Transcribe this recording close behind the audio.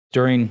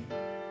During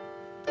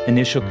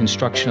initial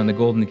construction on the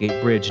Golden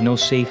Gate Bridge, no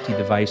safety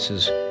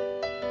devices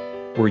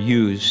were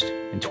used,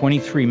 and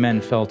 23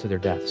 men fell to their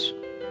deaths.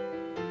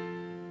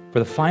 For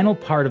the final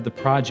part of the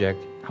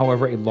project,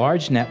 however, a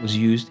large net was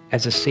used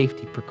as a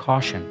safety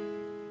precaution.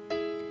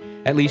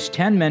 At least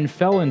 10 men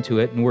fell into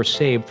it and were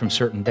saved from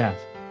certain death.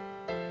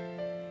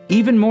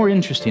 Even more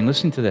interesting,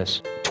 listen to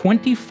this,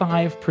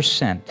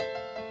 25%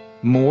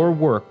 more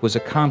work was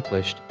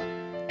accomplished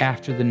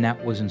after the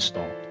net was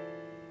installed.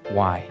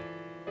 Why?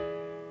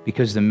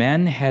 Because the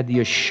men had the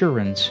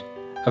assurance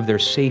of their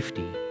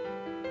safety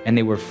and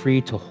they were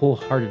free to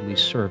wholeheartedly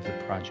serve the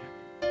project.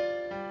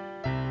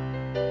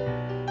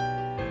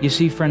 You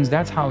see, friends,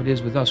 that's how it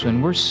is with us.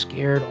 When we're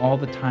scared all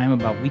the time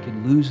about we could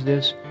lose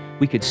this,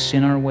 we could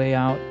sin our way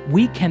out,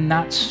 we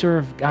cannot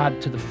serve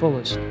God to the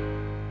fullest.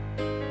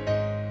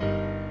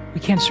 We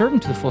can't serve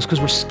Him to the fullest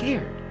because we're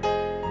scared.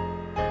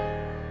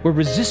 We're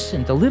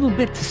resistant a little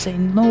bit to say,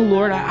 no,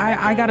 Lord,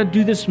 I got to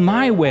do this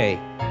my way,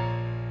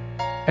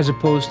 as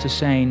opposed to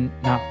saying,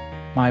 not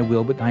my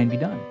will, but thine be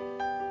done.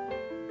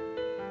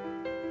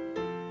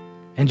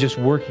 And just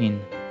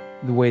working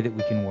the way that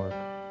we can work.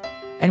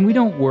 And we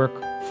don't work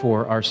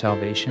for our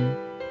salvation.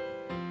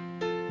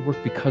 We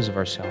work because of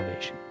our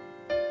salvation.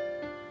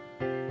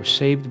 We're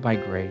saved by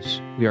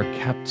grace. We are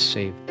kept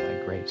saved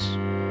by grace.